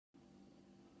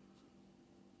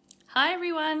Hi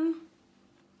everyone!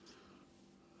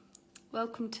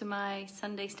 Welcome to my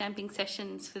Sunday stamping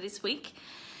sessions for this week.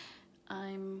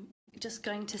 I'm just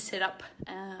going to set up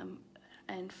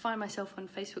and find myself on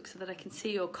Facebook so that I can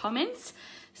see your comments.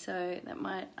 So that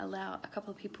might allow a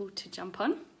couple of people to jump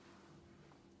on.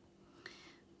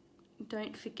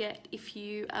 Don't forget, if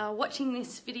you are watching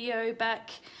this video back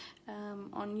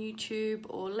on YouTube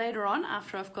or later on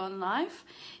after I've gone live,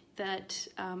 that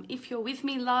if you're with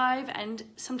me live and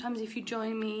sometimes if you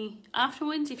join me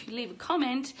afterwards, if you leave a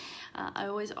comment, I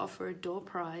always offer a door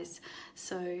prize.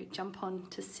 So jump on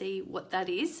to see what that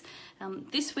is.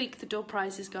 This week the door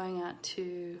prize is going out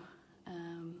to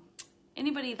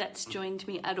anybody that's joined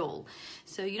me at all.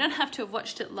 So you don't have to have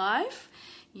watched it live.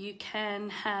 You can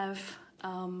have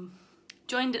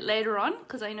joined it later on,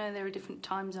 because I know there are different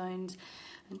time zones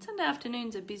and Sunday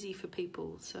afternoons are busy for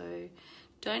people. So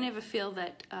don't ever feel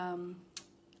that I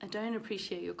don't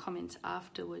appreciate your comments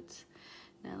afterwards.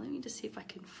 Now let me just see if I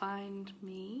can find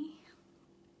me.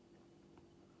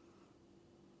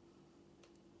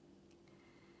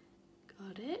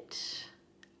 Got it.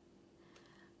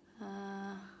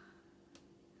 I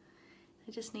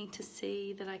just need to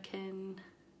see that I can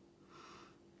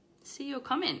see your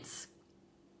comments.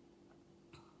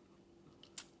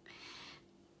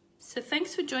 So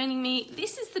thanks for joining me.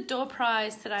 This is the door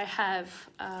prize that I have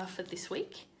for this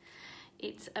week.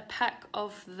 It's a pack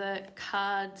of the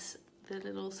cards, the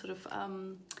little sort of,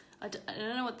 I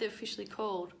don't know what they're officially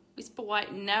called, Whisper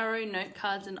White narrow note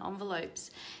cards and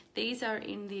envelopes. These are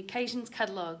in the Occasions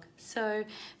catalogue. So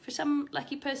for some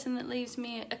lucky person that leaves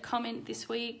me a comment this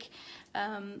week,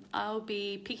 I'll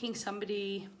be picking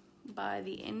somebody by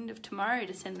the end of tomorrow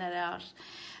to send that out.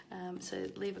 So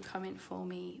leave a comment for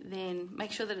me then.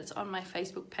 Make sure that it's on my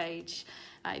Facebook page.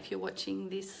 If you're watching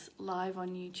this live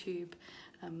on YouTube,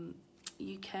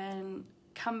 you can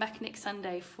come back next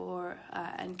Sunday for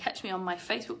and catch me on my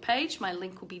Facebook page. My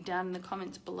link will be down in the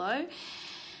comments below.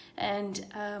 And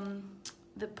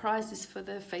the prize is for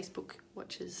the Facebook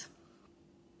watchers.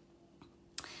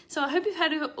 So I hope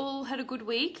you've all had a good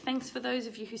week. Thanks for those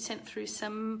of you who sent through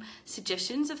some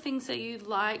suggestions of things that you'd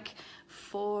like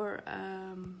for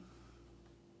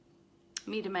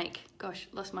me to make. Gosh,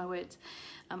 lost my words.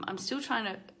 I'm still trying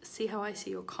to see how I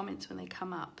see your comments when they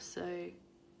come up, so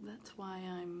that's why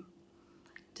I'm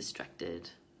distracted.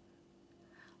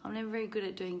 I'm never very good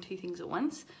at doing two things at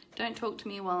once. Don't talk to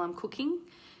me while I'm cooking,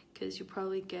 because you'll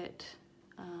probably get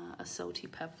a salty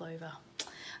pavlova.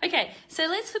 Okay, so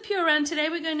let's flip you around. Today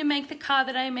we're going to make the card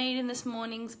that I made in this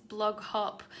morning's blog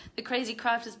hop, the Crazy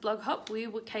Crafters blog hop. We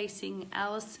were casing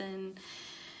Alison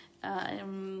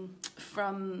from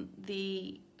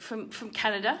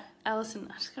Canada.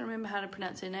 Alison, I just can't remember how to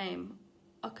pronounce her name.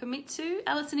 Okamitsu.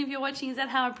 Alison, if you're watching, is that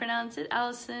how I pronounce it?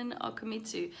 Alison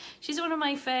Okamitsu. She's one of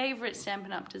my favourite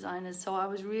Stampin' Up designers, so I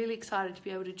was really excited to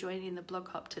be able to join in the blog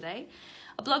hop today.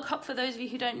 A blog hop, for those of you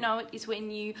who don't know it, is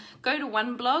when you go to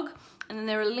one blog and then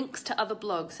there are links to other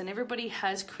blogs, and everybody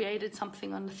has created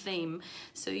something on the theme.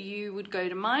 So you would go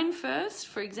to mine first,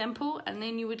 for example, and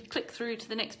then you would click through to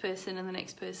the next person and the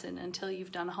next person until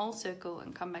you've done a whole circle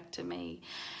and come back to me.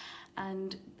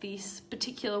 And this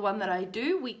particular one that I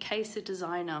do, we case a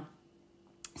designer.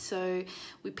 So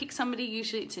we pick somebody,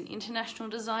 usually it's an international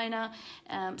designer,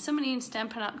 somebody in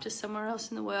Stampin' Up just somewhere else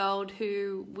in the world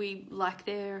who we like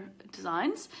their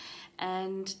designs,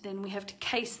 and then we have to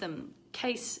case them.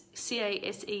 Case,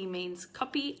 C-A-S-E, means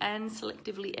copy and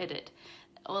selectively edit.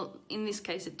 Well, in this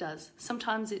case it does.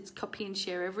 Sometimes it's copy and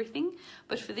share everything,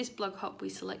 but for this blog hop we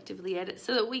selectively edit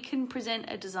so that we can present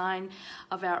a design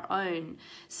of our own.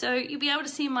 So you'll be able to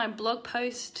see my blog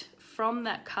post from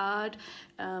that card,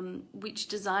 which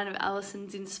design of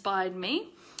Alison's inspired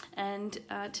me. And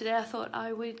today I thought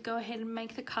I would go ahead and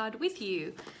make the card with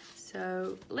you.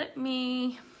 So let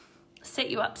me set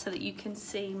you up so that you can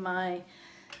see my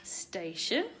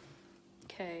station.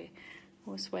 Okay,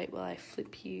 I'll just wait while I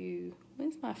flip you.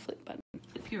 Where's my flip button?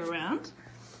 Flip you around.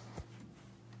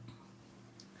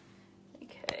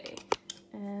 Okay,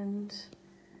 and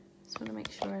just want to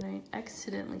make sure I don't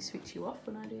accidentally switch you off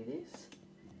when I do this.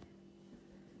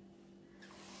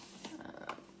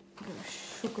 I'm going to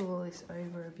sugar all this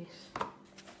over a bit. Get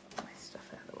my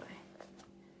stuff out of the way.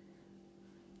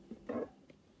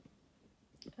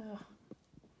 Oh.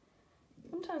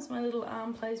 Sometimes my little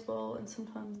arm plays ball and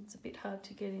sometimes it's a bit hard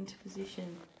to get into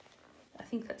position. I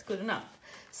think that's good enough.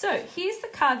 So here's the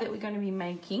card that we're going to be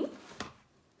making.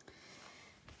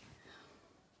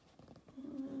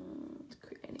 It's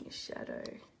creating a shadow.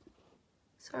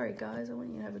 Sorry guys, I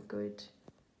want you to have a good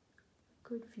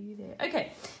good view there.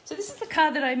 Okay, so this is the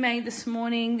card that I made this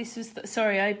morning. This is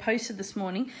I posted this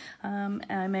morning, and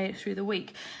I made it through the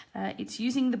week. It's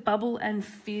using the Bubble and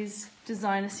Fizz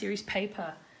Designer Series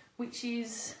paper, which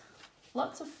is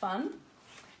lots of fun.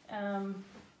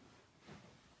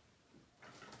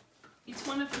 It's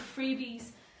one of the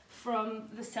freebies from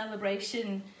the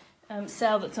celebration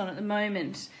sale that's on at the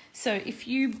moment. So if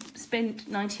you spend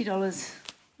 $90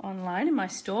 online in my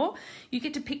store, you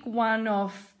get to pick one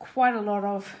of quite a lot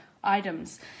of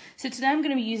items. So today I'm going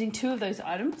to be using 2 of those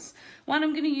items. One,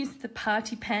 I'm going to use the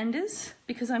Party Pandas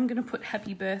because I'm going to put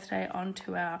Happy Birthday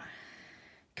onto our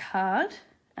card.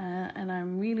 And I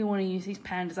really want to use these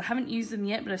pandas. I haven't used them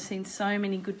yet, but I've seen so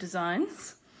many good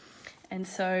designs. And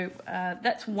so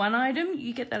that's one item.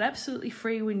 You get that absolutely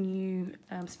free when you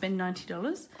spend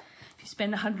 $90. If you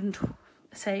spend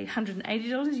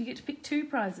 $180, you get to pick 2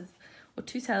 prizes or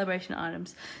 2 celebration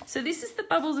items. So this is the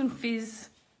Bubbles and Fizz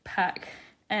pack,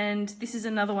 and this is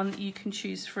another one that you can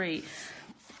choose free.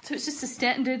 So it's just a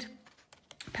standard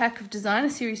pack of Designer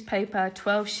Series paper,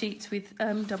 12 sheets with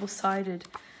double-sided.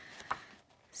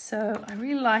 So I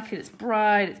really like it. It's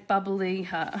bright, it's bubbly,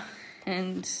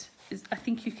 and I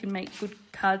think you can make good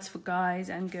cards for guys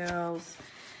and girls,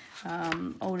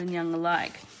 old and young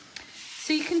alike.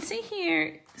 So you can see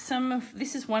here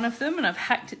this is one of them, and I've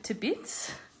hacked it to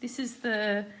bits. This is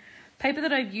the paper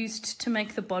that I've used to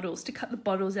make the bottles, to cut the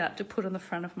bottles out to put on the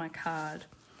front of my card.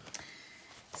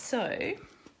 So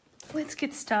let's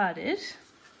get started.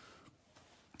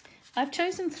 I've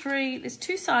chosen 3, there's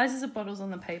 2 sizes of bottles on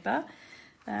the paper.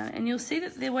 And you'll see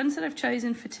that the ones that I've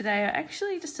chosen for today are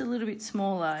actually just a little bit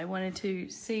smaller. I wanted to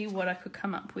see what I could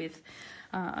come up with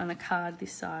on a card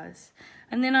this size.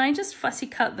 And then I just fussy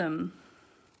cut them.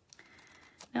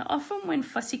 Now, often when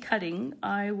fussy cutting,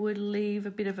 I would leave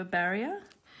a bit of a barrier.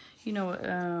 You know,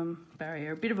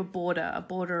 a bit of a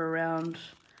border around.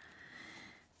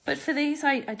 But for these,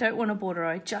 I don't want a border.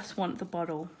 I just want the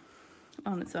bottle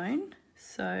on its own.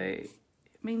 So it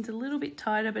means a little bit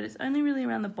tighter, but it's only really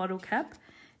around the bottle cap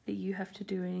that you have to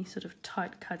do any sort of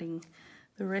tight cutting.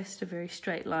 The rest are very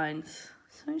straight lines,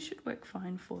 so it should work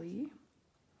fine for you.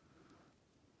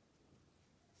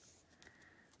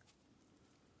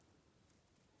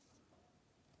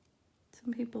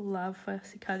 Some people love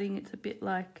fussy cutting. It's a bit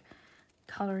like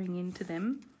colouring into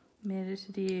them.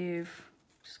 Meditative,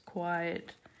 just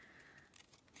quiet,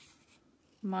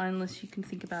 mindless. You can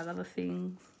think about other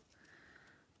things.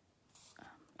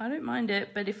 I don't mind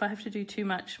it, but if I have to do too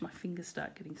much, my fingers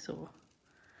start getting sore.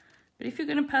 But if you're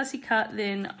going to fussy cut,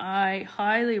 then I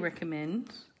highly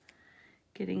recommend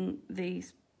getting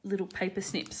these little paper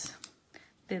snips.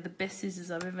 They're the best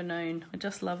scissors I've ever known. I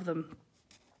just love them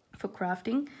for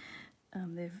crafting.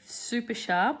 They're super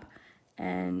sharp,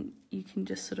 and you can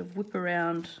just sort of whip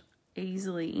around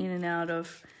easily in and out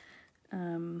of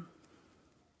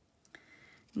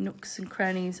nooks and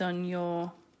crannies on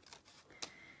your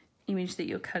image that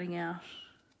you're cutting out.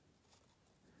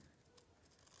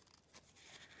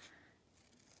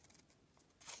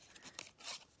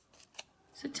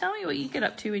 So tell me what you get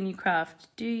up to when you craft.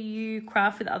 Do you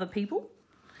craft with other people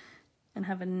and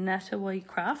have a natter while you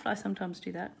craft? I sometimes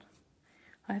do that.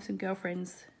 I have some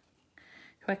girlfriends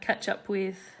who I catch up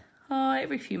with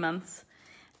every few months,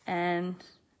 and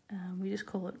we just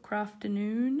call it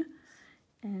Crafternoon,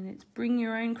 and it's bring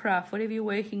your own craft, whatever you're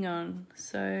working on.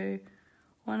 So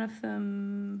one of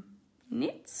them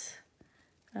knits,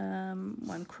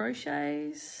 one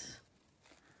crochets,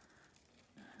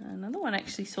 another one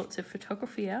actually sorts her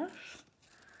photography out.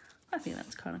 I think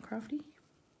that's kind of crafty.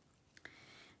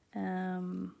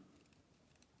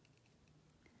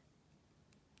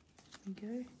 There we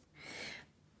go.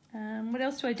 What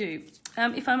else do I do?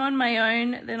 If I'm on my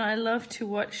own, then I love to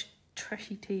watch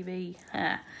trashy TV.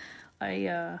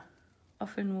 I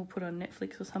often will put on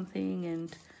Netflix or something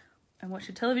and watch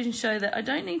a television show that I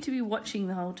don't need to be watching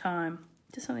the whole time.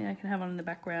 Just something I can have on in the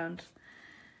background.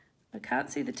 I can't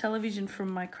see the television from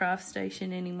my craft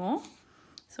station anymore,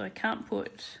 so I can't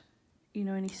put,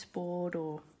 any sport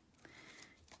or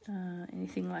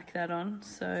anything like that on.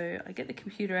 So I get the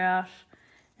computer out,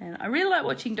 and I really like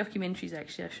watching documentaries,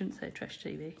 actually. I shouldn't say trash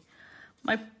TV.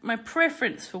 My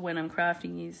preference for when I'm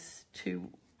crafting is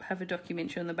to have a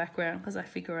documentary on the background, because I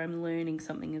figure I'm learning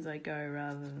something as I go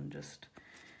rather than just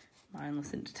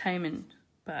mindless entertainment.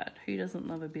 But who doesn't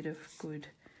love a bit of good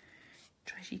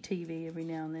trashy TV every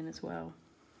now and then as well?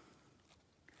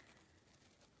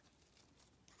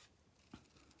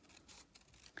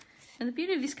 And the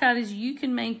beauty of this card is you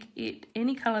can make it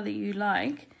any colour that you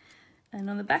like. And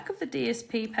on the back of the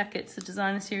DSP packets, the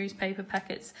Designer Series paper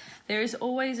packets, there is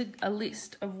always a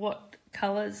list of what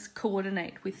colours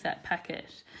coordinate with that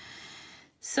packet.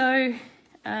 So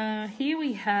here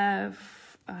we have,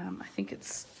 I think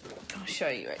it's, I'll show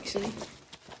you actually.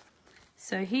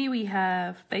 So here we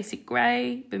have Basic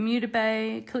Grey, Bermuda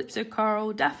Bay, Calypso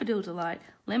Coral, Daffodil Delight,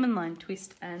 Lemon Lime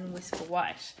Twist, and Whisper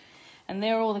White. And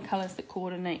they're all the colours that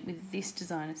coordinate with this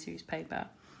designer series paper.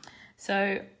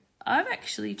 So I've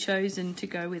actually chosen to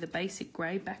go with a basic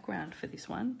grey background for this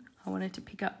one. I wanted to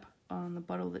pick up on the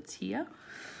bottle that's here.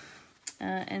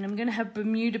 And I'm going to have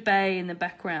Bermuda Bay in the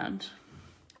background.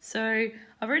 So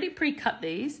I've already pre-cut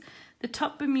these. The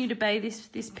top Bermuda Bay,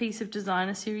 this piece of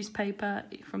designer series paper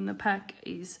from the pack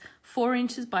is 4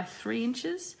 inches by 3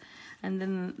 inches. And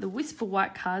then the Whisper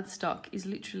White cardstock is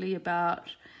literally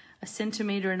about 1.5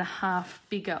 centimetres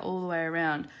bigger all the way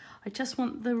around. I just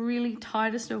want the really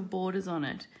tightest of borders on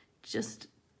it. Just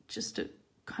a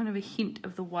kind of a hint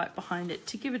of the white behind it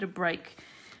to give it a break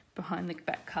behind the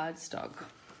back cardstock.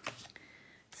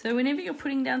 So whenever you're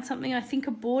putting down something, I think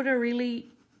a border really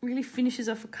finishes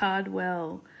off a card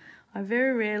well. I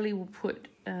very rarely will put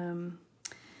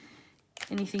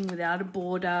anything without a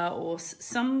border or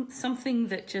something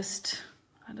that just,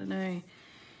 I don't know,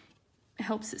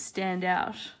 helps it stand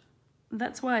out.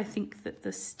 That's why I think that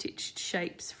the stitched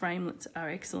shapes framelits are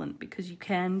excellent, because you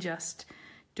can just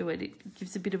do it. It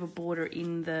gives a bit of a border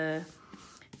in the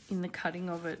cutting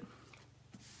of it.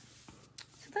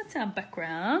 So that's our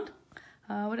background.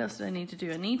 What else do I need to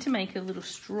do? I need to make a little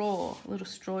straw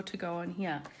to go on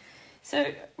here.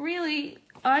 So really,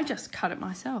 I just cut it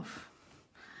myself.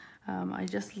 I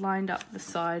just lined up the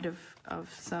side of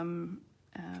some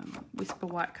Whisper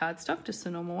White cardstock, just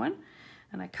a normal one,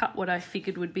 and I cut what I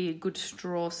figured would be a good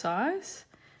straw size.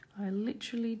 I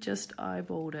literally just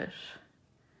eyeballed it.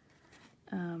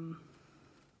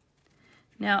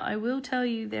 Now I will tell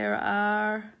you there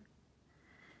are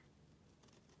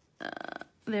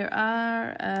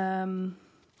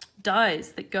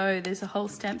dies that go. There's a whole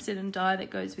stamp set and die that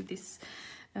goes with this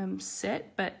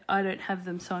set, but I don't have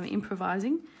them, so I'm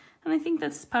improvising. And I think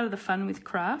that's part of the fun with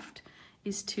craft,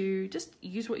 is to just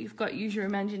use what you've got, use your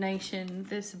imagination.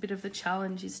 There's a bit of the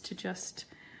challenge is to just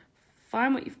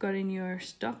find what you've got in your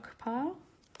stockpile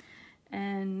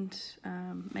and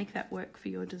make that work for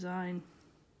your design.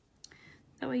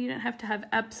 That way you don't have to have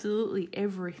absolutely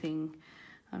everything.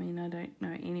 I mean, I don't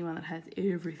know anyone that has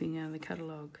everything out of the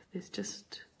catalogue. There's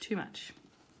just too much,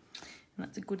 and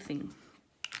that's a good thing.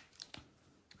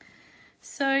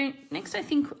 So next I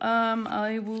think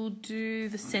I will do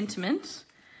the sentiment.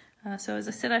 So as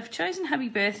I said, I've chosen Happy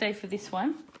Birthday for this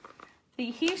one.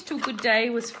 The Here's to a Good Day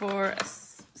was for a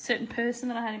certain person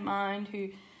that I had in mind who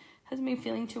hasn't been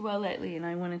feeling too well lately, and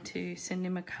I wanted to send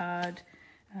him a card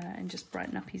and just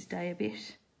brighten up his day a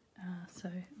bit. So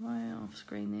am I off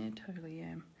screen there? Totally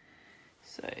am.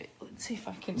 So let's see if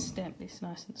I can stamp this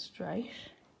nice and straight.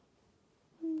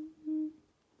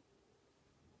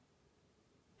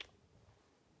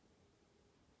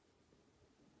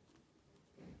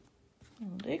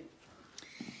 That'll do.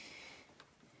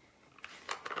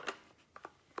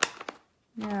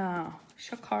 Now,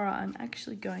 shock horror, I'm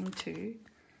actually going to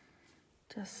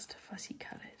just fussy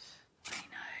cut it. I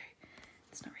know,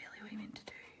 it's not really what you meant to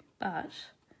do, but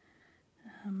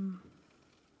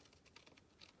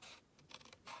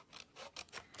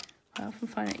I often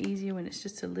find it easier when it's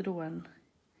just a little one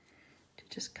to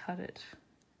just cut it.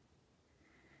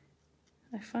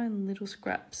 I find little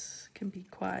scraps can be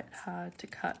quite hard to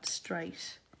cut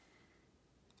straight.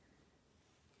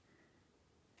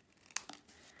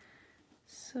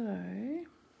 So,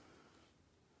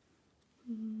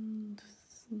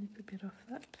 snip a bit off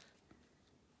that.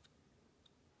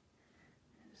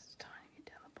 Just a tiny bit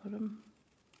down the bottom.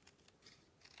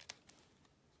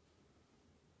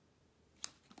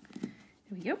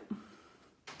 There we go.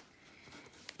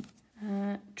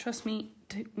 Trust me, it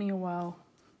took me a while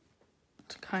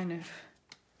to kind of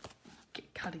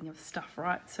get cutting of stuff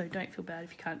right, so don't feel bad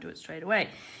if you can't do it straight away.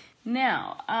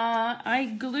 Now,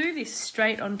 I glue this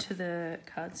straight onto the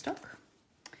cardstock.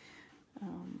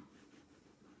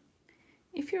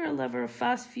 If you're a lover of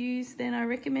fast fuse, then I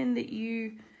recommend that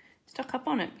you stock up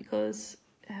on it, because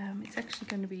it's actually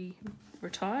going to be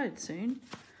retired soon.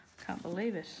 Can't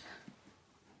believe it.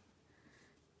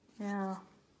 Now,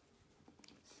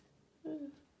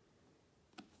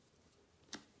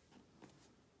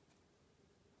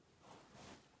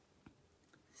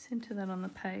 center that on the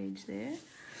page there.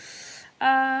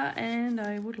 And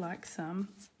I would like some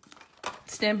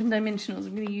Stampin' Dimensionals.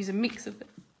 I'm going to use a mix of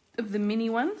the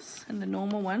mini ones and the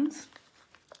normal ones,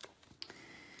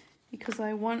 because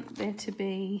I want there to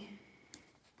be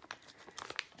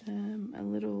a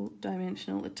little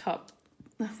dimensional at the top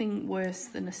Nothing worse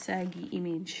than a saggy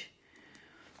image.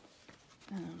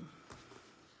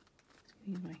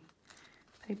 Use my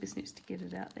paper snips to get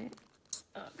it out there.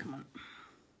 Oh, come on.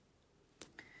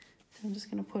 So I'm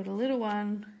just going to put a little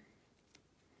one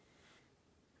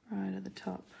right at the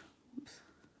top. Oops.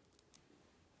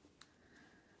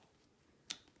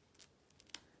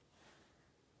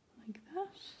 Like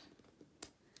that.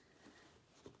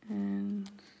 And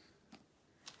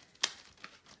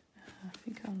I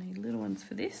think I'll need little ones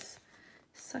for this.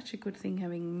 Such a good thing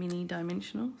having mini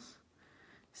dimensionals.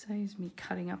 Saves me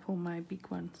cutting up all my big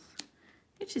ones,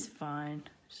 which is fine.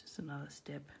 It's just another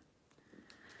step.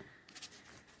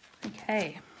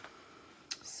 Okay,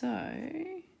 so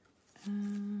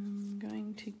I'm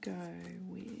going to go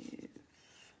with,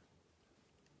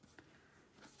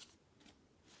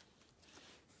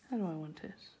 how do I want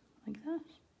it? Like that?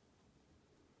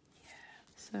 Yeah,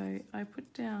 so I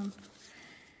put down,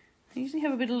 I usually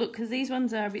have a bit of look because these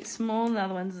ones are a bit small than the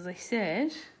other ones, as I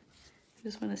said. I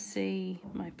just want to see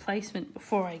my placement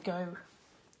before I go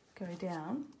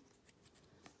down.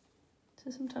 So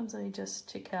sometimes I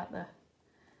just check out the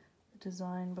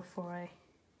design before I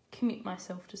commit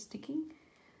myself to sticking.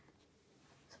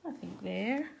 So I think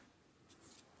there.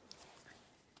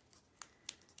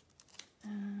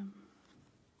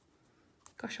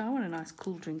 Gosh, I want a nice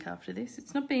cool drink after this.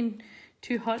 It's not been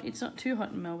too hot. It's not too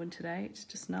hot in Melbourne today. It's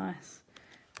just nice.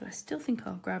 But I still think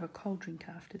I'll grab a cold drink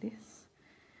after this.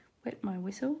 Wet my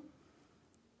whistle.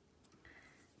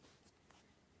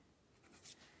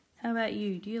 How about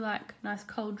you? Do you like a nice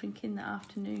cold drink in the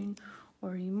afternoon,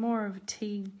 or are you more of a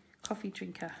tea, coffee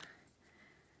drinker?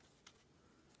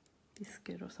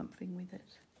 Biscuit or something with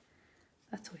it.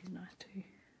 That's always nice too.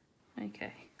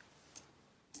 Okay.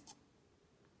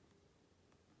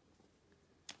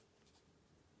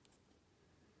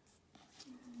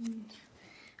 And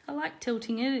I like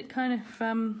tilting it. It kind of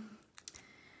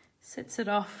sets it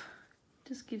off.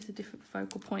 Just gives a different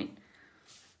focal point.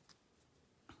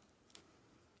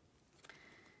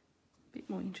 A bit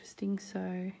more interesting,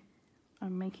 so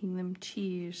I'm making them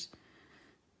cheers.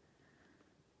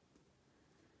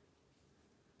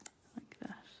 Like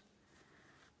that.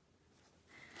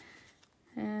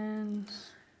 And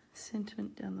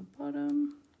sentiment down the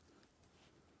bottom.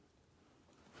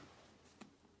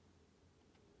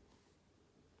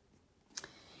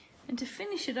 And to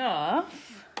finish it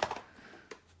off,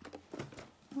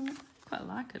 I quite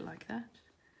like it like that.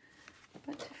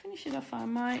 But to finish it off, I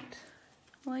might,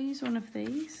 well, I use one of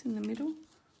these in the middle.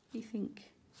 What do you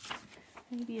think?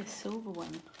 Maybe a silver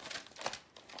one.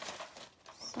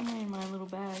 Somewhere in my little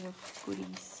bag of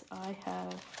goodies, I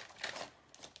have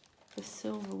the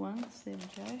silver ones. There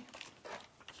we go.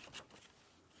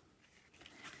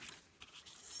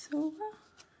 Silver.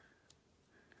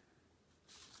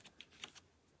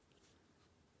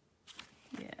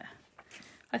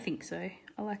 I think so.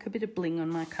 I like a bit of bling on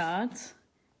my cards.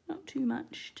 Not too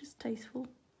much, just tasteful.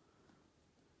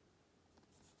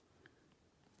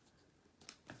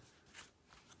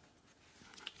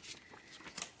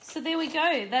 So there we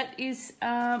go. That is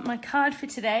my card for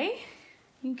today.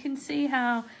 You can see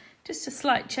how just a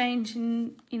slight change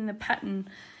in the pattern,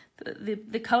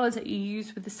 the colours that you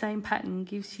use with the same pattern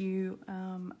gives you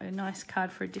a nice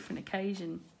card for a different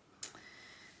occasion.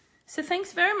 So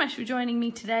thanks very much for joining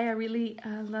me today. I really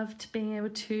loved being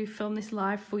able to film this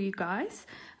live for you guys.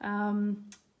 Don't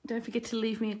forget to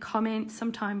leave me a comment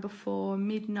sometime before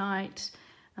midnight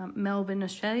Melbourne,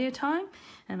 Australia time,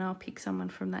 and I'll pick someone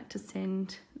from that to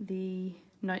send the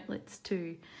notelets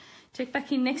to. Check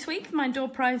back in next week. My door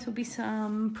prize will be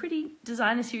some pretty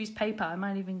designer series paper. I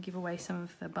might even give away some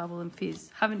of the Bubble and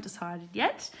Fizz. Haven't decided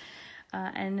yet.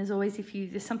 And as always, if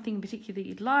there's something in particular that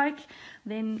you'd like,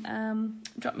 then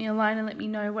drop me a line and let me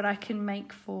know what I can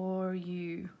make for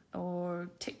you, or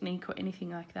technique or anything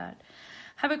like that.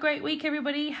 Have a great week,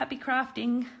 everybody. Happy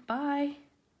crafting. Bye.